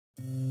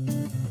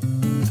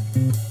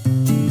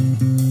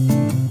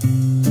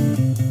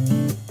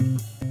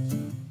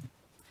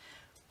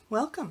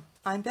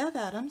I'm Bev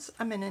Adams.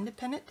 I'm an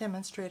independent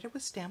demonstrator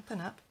with Stampin'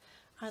 Up!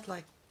 I'd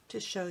like to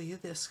show you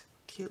this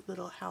cute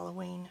little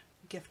Halloween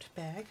gift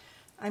bag.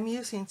 I'm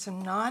using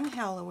some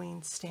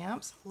non-Halloween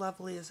stamps,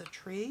 Lovely as a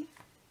Tree,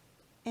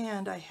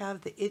 and I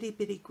have the Itty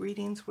Bitty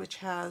Greetings, which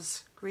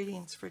has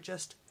greetings for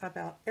just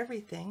about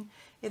everything.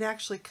 It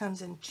actually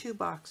comes in 2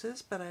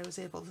 boxes, but I was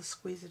able to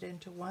squeeze it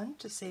into one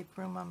to save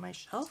room on my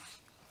shelf.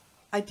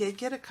 I did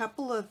get a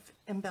couple of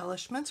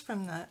embellishments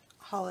from the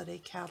Holiday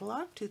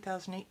Catalog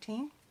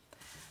 2018.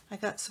 I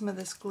got some of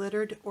this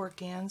glittered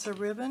organza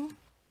ribbon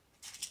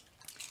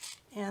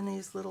and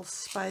these little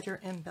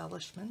spider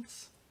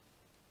embellishments.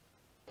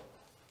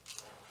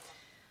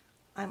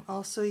 I'm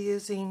also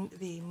using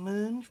the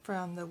moon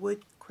from the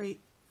Wood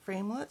Crate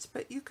Framelits,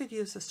 but you could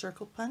use a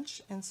circle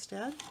punch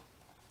instead.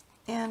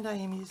 And I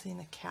am using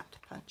the cat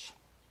punch.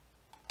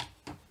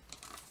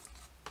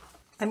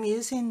 I'm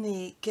using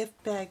the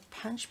gift bag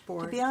punch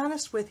board. To be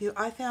honest with you,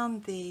 I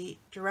found the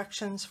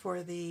directions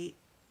for the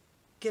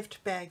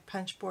gift bag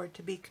punch board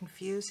to be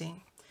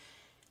confusing.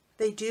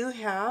 They do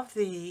have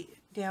the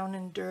down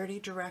and dirty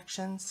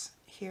directions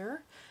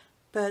here,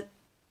 but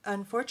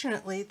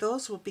unfortunately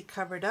those will be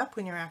covered up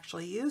when you're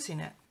actually using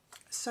it.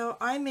 So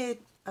I made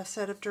a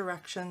set of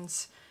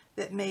directions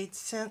that made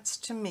sense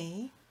to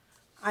me.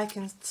 I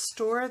can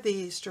store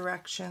these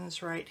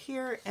directions right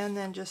here and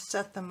then just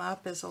set them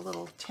up as a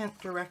little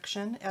tent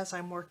direction as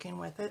I'm working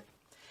with it.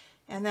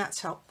 And that's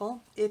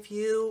helpful. If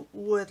you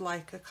would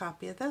like a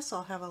copy of this,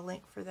 I'll have a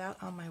link for that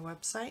on my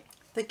website.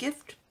 The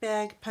gift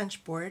bag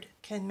punch board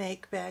can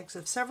make bags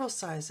of several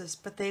sizes,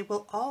 but they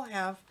will all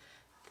have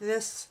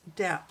this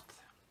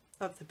depth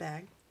of the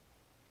bag.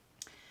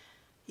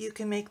 You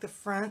can make the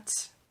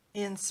fronts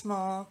in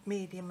small,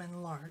 medium,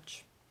 and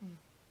large.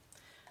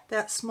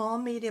 That small,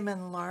 medium,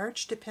 and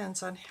large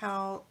depends on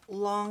how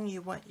long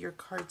you want your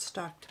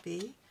cardstock to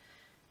be.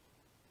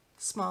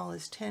 Small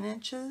is 10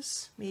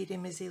 inches,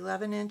 medium is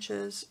 11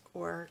 inches,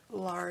 or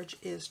large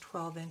is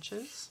 12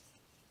 inches.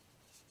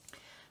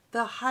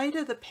 The height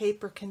of the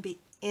paper can be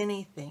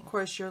anything. Of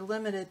course, you're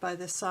limited by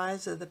the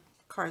size of the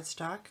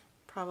cardstock,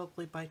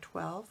 probably by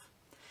 12.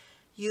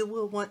 You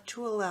will want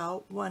to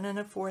allow 1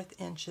 1/4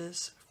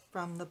 inches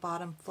from the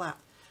bottom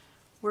flap.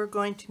 We're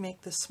going to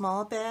make the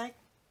small bag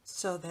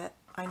so that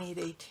I need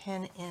a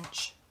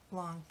 10-inch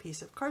long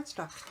piece of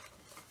cardstock.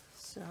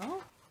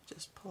 So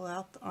just pull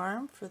out the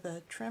arm for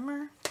the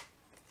trimmer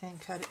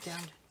and cut it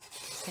down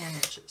to 10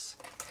 inches.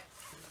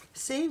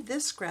 Save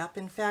this scrap.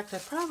 In fact, I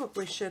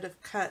probably should have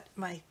cut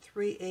my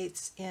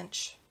 3/8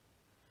 inch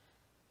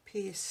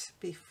piece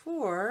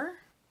before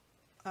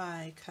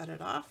I cut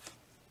it off.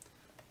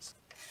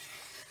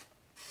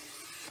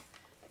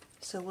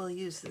 So we'll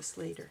use this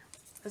later.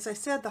 As I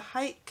said, the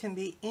height can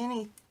be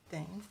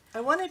anything.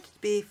 I want it to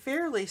be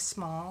fairly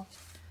small.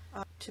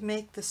 To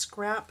make the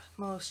scrap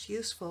most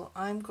useful,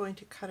 I'm going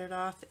to cut it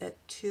off at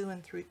 2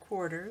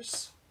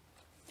 3/4,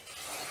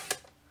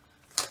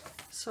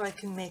 so I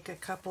can make a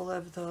couple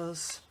of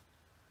those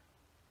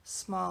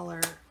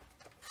smaller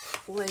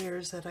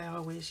layers that I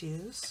always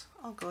use.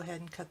 I'll go ahead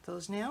and cut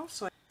those now,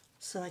 so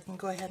I can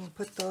go ahead and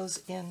put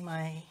those in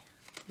my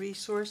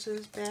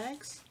resources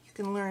bags. You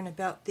can learn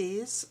about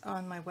these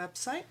on my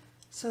website.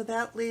 So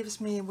that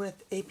leaves me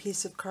with a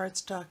piece of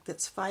cardstock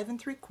that's 5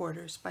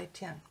 3/4 by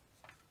 10.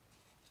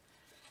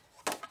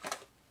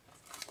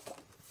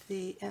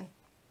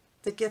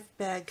 The gift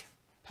bag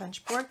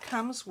punch board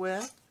comes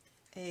with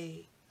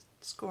a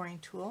scoring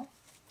tool,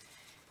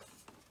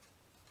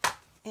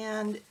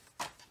 and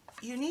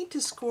you need to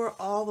score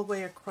all the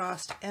way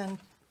across, and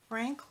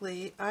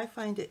frankly I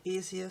find it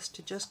easiest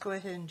to just go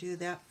ahead and do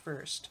that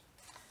first.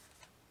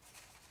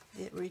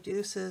 It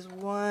reduces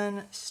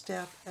one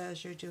step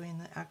as you're doing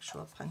the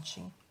actual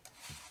punching,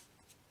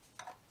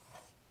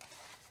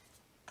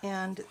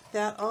 and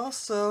that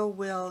also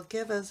will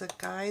give us a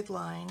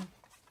guideline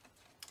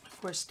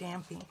for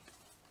stamping.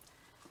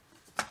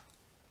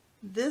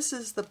 This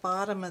is the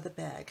bottom of the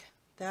bag.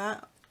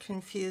 That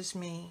confused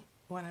me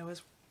when I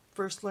was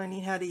first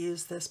learning how to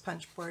use this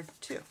punch board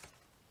too.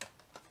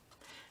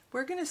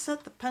 We're going to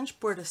set the punch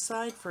board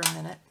aside for a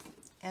minute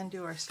and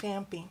do our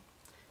stamping.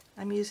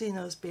 I'm using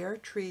those Bare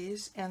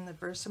Trees and the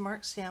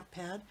Versamark stamp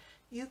pad.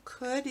 You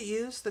could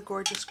use the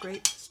Gorgeous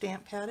Grape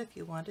stamp pad if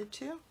you wanted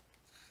to.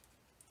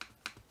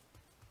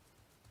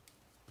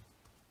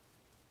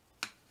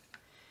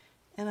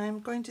 And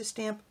I'm going to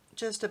stamp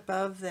just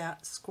above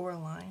that score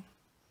line.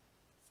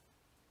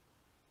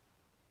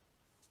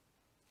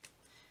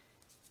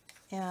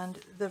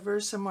 And the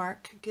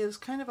Versamark gives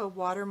kind of a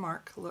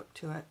watermark look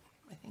to it.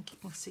 I think you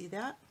can see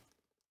that.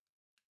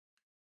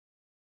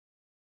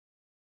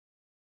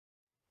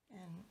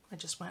 And I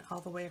just went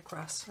all the way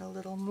across. A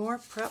little more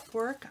prep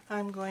work.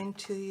 I'm going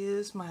to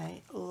use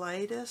my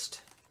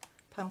lightest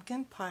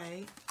pumpkin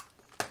pie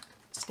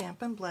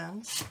Stampin'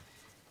 Blends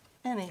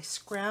and a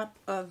scrap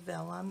of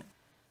vellum.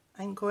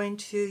 I'm going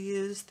to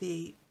use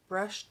the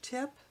brush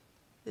tip.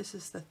 This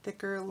is the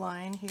thicker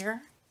line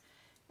here.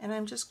 And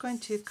I'm just going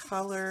to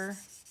color.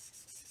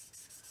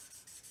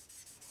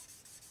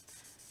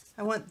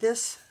 I want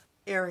this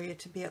area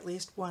to be at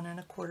least 1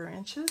 1/4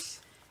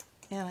 inches.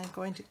 And I'm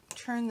going to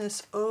turn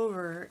this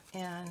over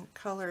and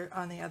color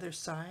on the other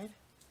side.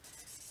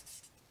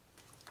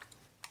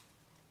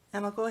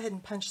 And I'll go ahead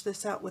and punch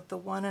this out with the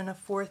 1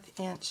 1/4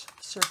 inch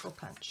circle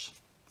punch.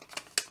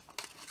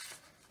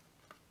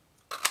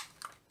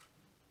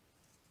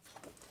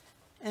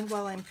 And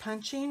while I'm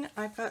punching,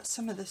 I've got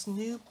some of this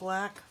new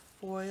black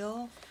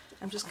foil.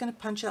 I'm just going to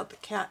punch out the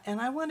cat,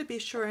 and I want to be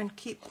sure and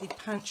keep the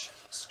punch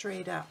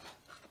straight up,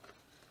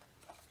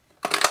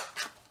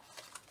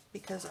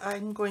 because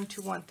I'm going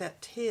to want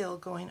that tail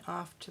going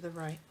off to the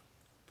right.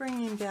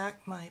 Bringing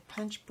back my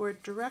punch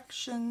board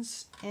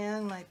directions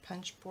and my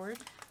punch board.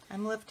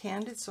 I'm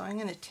left-handed, so I'm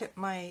going to tip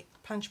my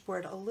punch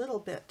board a little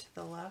bit to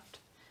the left.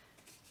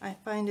 I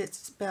find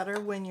it's better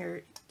when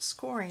you're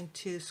scoring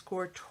to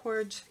score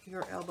towards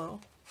your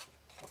elbow.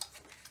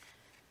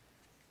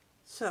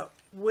 So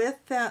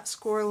with that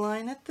score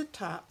line at the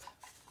top,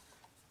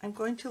 I'm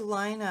going to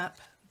line up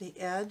the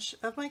edge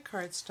of my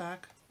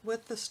cardstock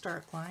with the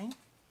start line,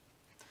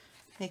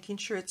 making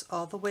sure it's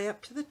all the way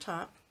up to the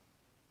top.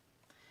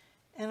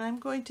 And I'm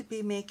going to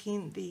be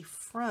making the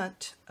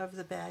front of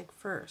the bag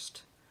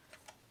first.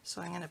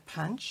 So I'm going to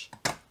punch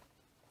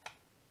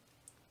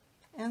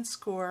and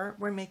score.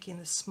 We're making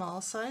the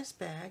small size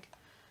bag,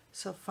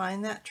 so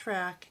find that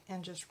track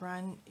and just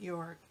run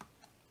your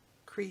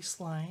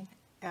crease line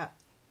at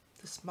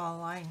the small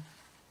line.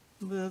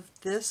 Move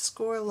this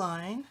score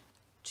line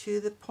to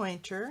the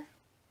pointer,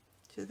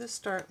 to the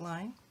start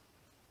line.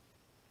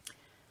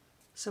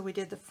 So we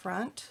did the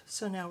front,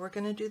 so now we're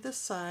going to do the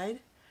side.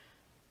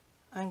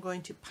 I'm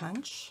going to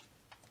punch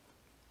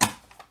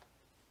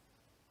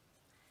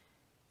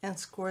and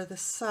score the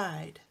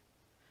side.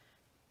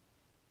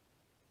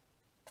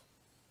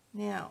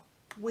 Now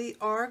we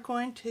are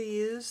going to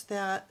use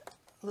that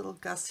little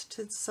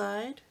gusseted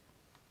side.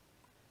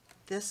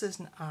 This is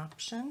an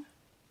option.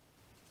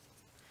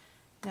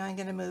 Now I'm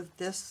going to move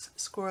this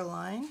score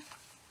line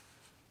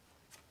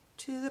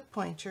to the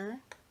pointer,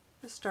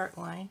 the start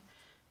line.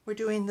 We're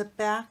doing the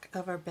back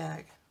of our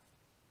bag.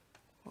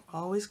 We're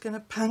always going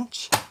to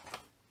punch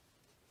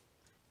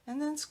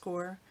and then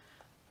score.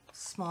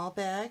 Small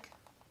bag.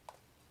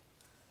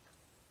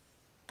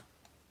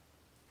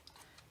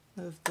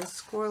 Move this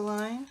score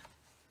line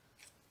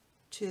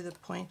to the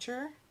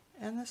pointer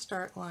and the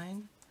start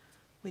line.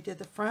 We did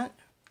the front,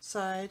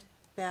 side,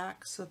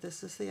 back, so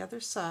this is the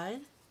other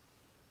side.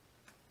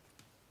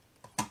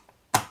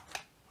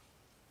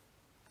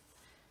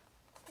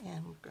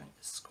 And we're going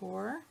to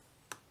score,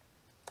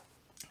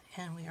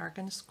 and we are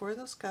going to score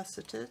those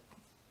gusseted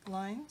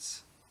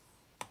lines.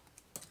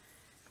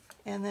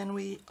 And then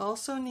we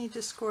also need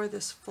to score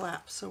this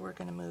flap, so we're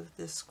going to move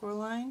this score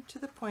line to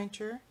the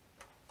pointer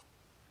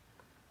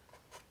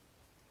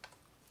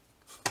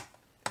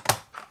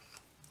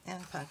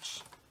and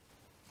punch.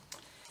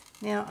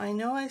 Now I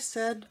know I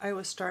said I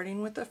was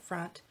starting with the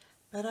front,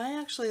 but I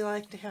actually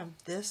like to have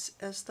this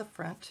as the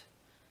front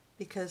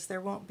because there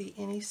won't be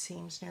any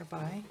seams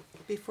nearby.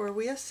 Before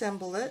we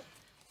assemble it,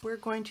 we're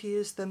going to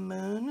use the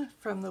moon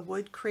from the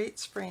Wood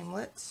Crates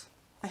framelits.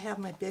 I have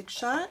my Big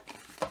Shot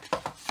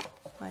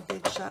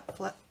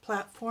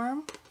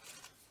platform.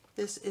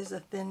 This is a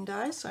thin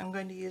die, so I'm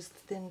going to use the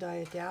thin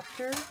die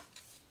adapter,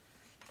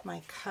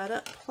 my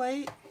cut-up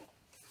plate,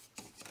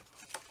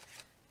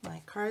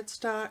 my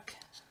cardstock,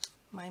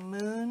 my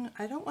moon.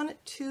 I don't want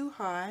it too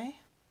high.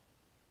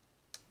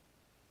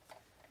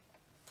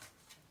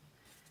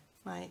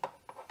 My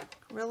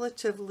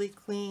relatively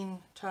clean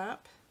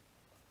top.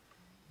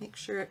 Make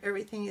sure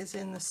everything is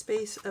in the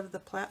space of the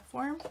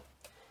platform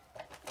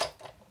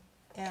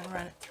and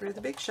run it through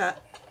the Big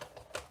Shot.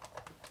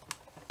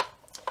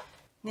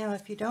 Now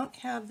if you don't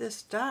have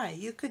this die,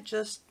 you could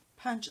just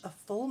punch a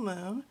full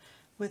moon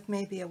with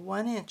maybe a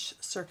 1-inch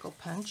circle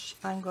punch.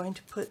 I'm going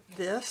to put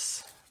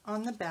this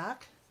on the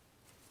back.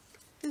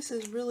 This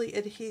is really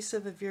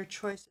adhesive of your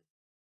choice.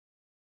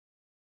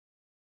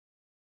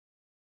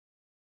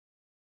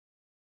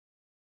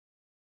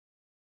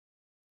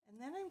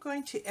 And then I'm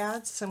going to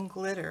add some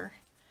glitter.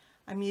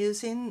 I'm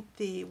using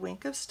the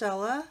Wink of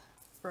Stella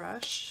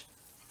brush.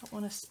 I don't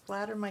want to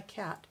splatter my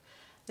cat.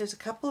 There's a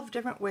couple of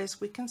different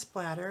ways we can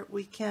splatter.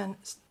 We can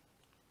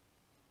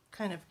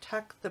kind of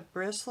tuck the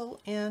bristle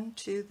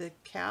into the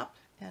cap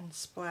and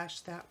splash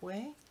that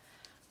way,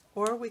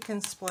 or we can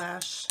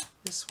splash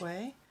this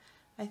way.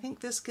 I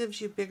think this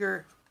gives you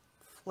bigger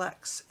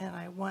flecks, and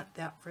I want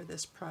that for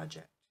this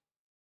project.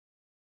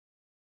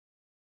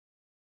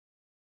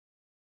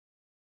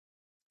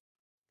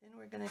 Then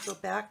we're going to go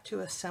back to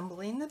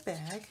assembling the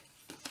bag.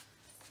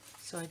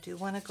 So I do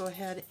want to go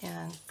ahead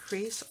and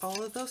crease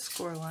all of those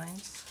score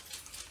lines.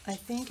 I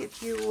think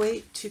if you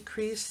wait to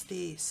crease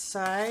the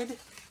side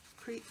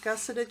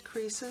gusseted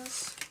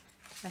creases,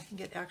 I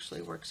think it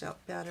actually works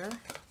out better.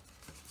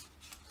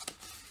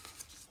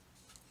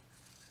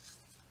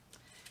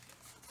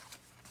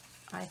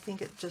 I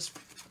think it just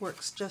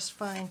works just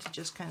fine to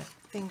just kind of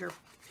finger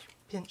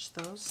pinch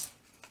those.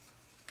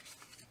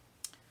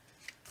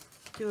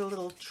 Do a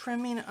little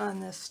trimming on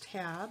this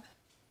tab.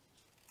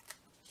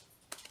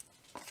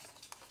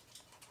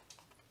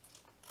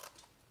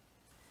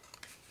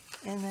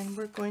 And then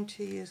we're going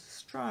to use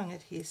strong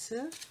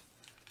adhesive.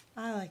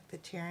 I like the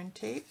tear and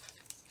tape.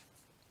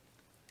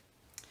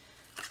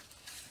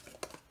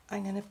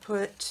 I'm going to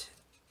put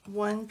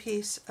one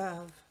piece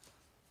of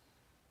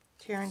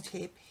tear and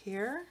tape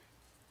here,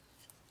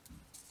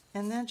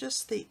 and then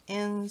just the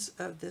ends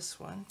of this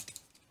one.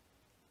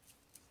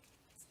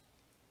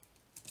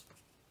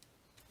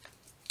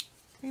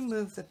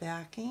 Remove the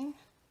backing.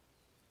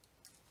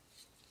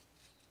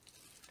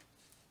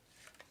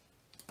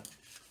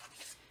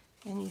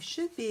 And you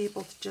should be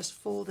able to just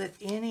fold at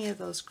any of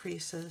those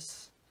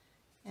creases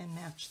and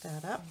match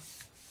that up.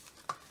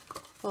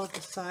 Fold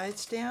the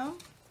sides down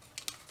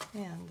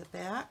and the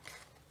back.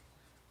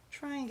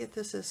 Try and get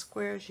this as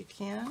square as you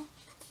can.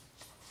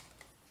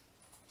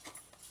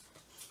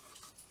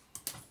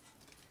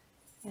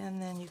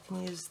 And then you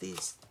can use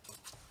these,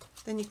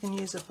 then you can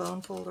use a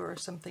bone folder or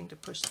something to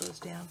push those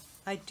down.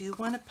 I do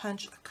want to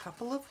punch a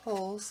couple of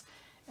holes,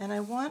 and I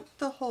want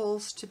the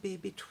holes to be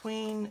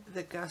between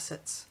the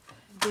gussets.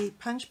 The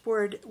punch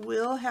board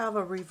will have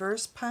a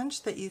reverse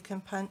punch that you can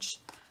punch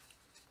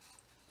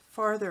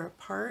farther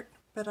apart,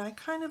 but I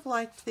kind of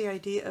liked the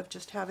idea of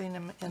just having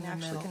them and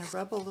actually going to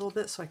rub a little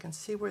bit so I can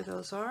see where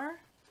those are.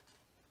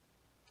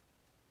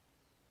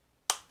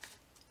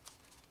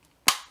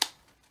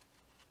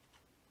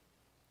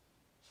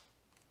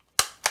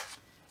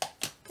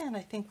 And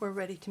I think we're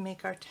ready to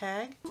make our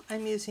tag.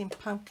 I'm using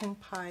pumpkin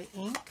pie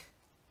ink,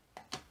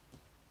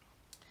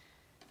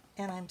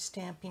 and I'm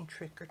stamping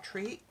Trick or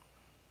Treat.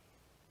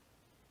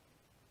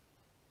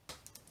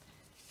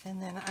 And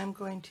then I'm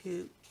going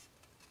to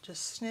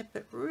just snip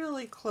it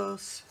really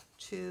close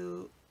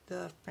to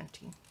the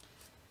printing.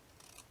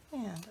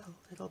 And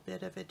a little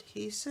bit of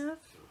adhesive.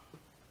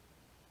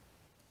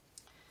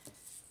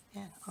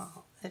 And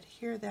I'll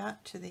adhere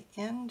that to the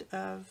end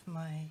of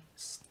my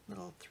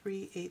little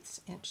 3/8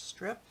 inch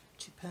strip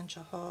to punch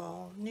a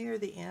hole near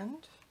the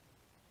end.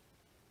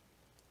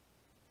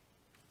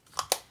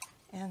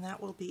 And that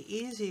will be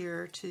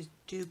easier to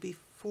do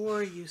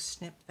before you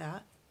snip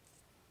that.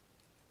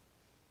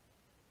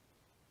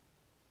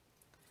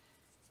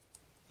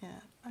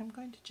 And I'm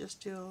going to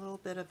just do a little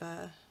bit of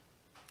a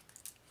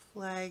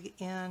flag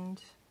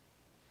end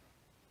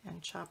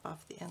and chop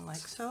off the end like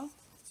so.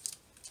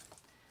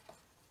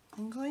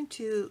 I'm going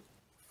to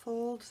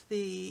fold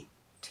the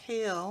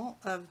tail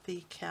of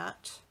the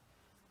cat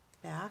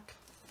back,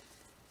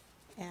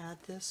 add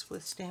this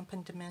with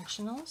Stampin'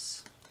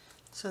 Dimensionals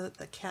so that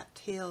the cat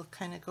tail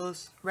kind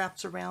of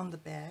wraps around the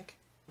bag.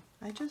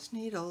 I just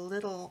need a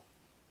little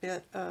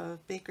bit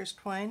of baker's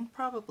twine,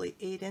 probably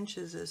 8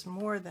 inches is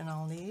more than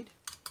I'll need.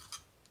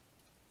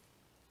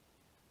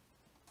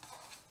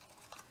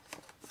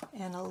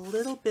 And a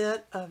little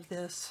bit of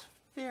this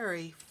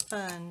very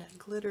fun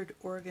glittered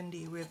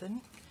organdy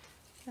ribbon.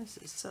 This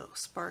is so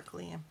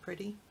sparkly and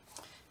pretty.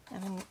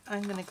 And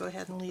I'm going to go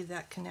ahead and leave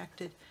that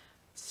connected.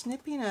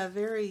 Snipping a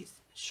very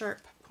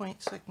sharp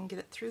point so I can get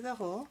it through the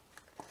hole.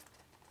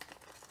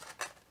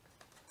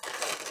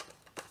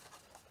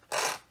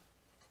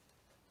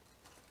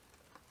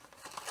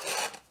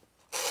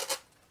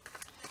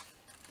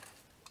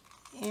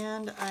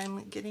 And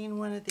I'm getting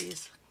one of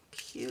these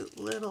cute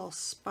little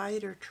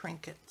spider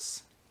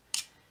trinkets.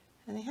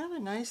 And they have a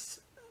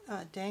nice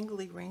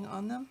dangly ring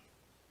on them.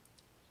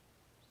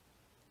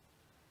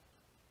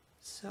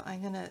 So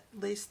I'm going to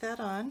lace that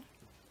on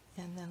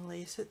and then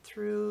lace it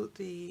through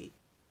the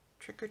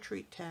Trick or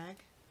Treat tag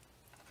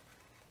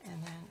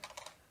and then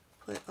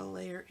put a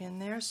layer in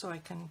there so I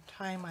can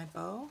tie my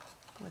bow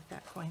with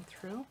that going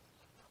through.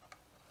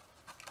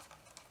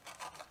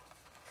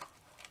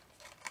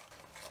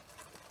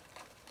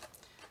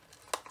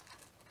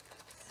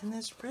 And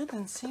this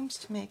ribbon seems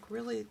to make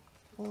really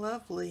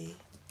lovely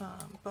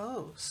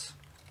bows.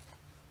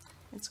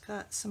 It's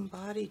got some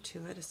body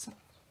to it. It's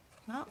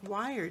not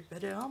wired,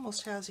 but it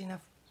almost has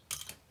enough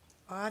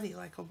body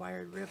like a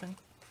wired ribbon.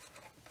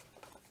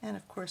 And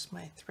of course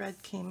my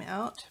thread came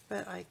out,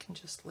 but I can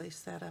just lace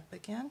that up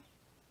again.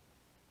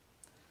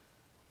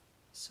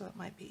 So it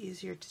might be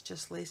easier to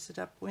just lace it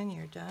up when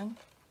you're done.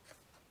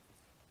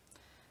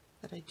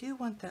 But I do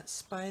want that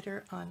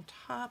spider on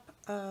top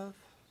of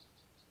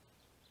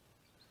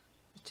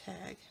the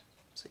tag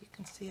so you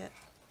can see it,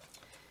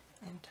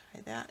 and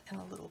tie that in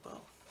a little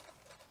bow.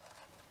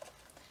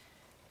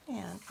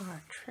 And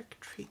our Trick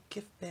or Treat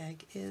gift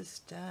bag is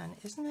done.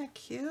 Isn't that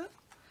cute?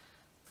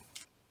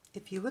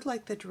 If you would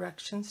like the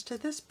directions to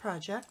this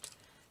project,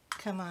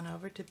 come on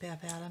over to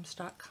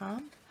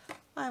bevadams.com.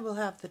 I will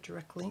have the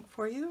direct link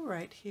for you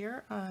right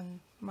here on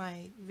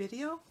my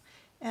video,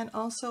 and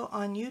also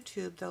on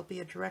YouTube there'll be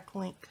a direct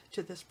link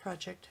to this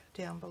project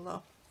down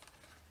below.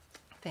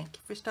 Thank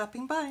you for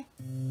stopping by.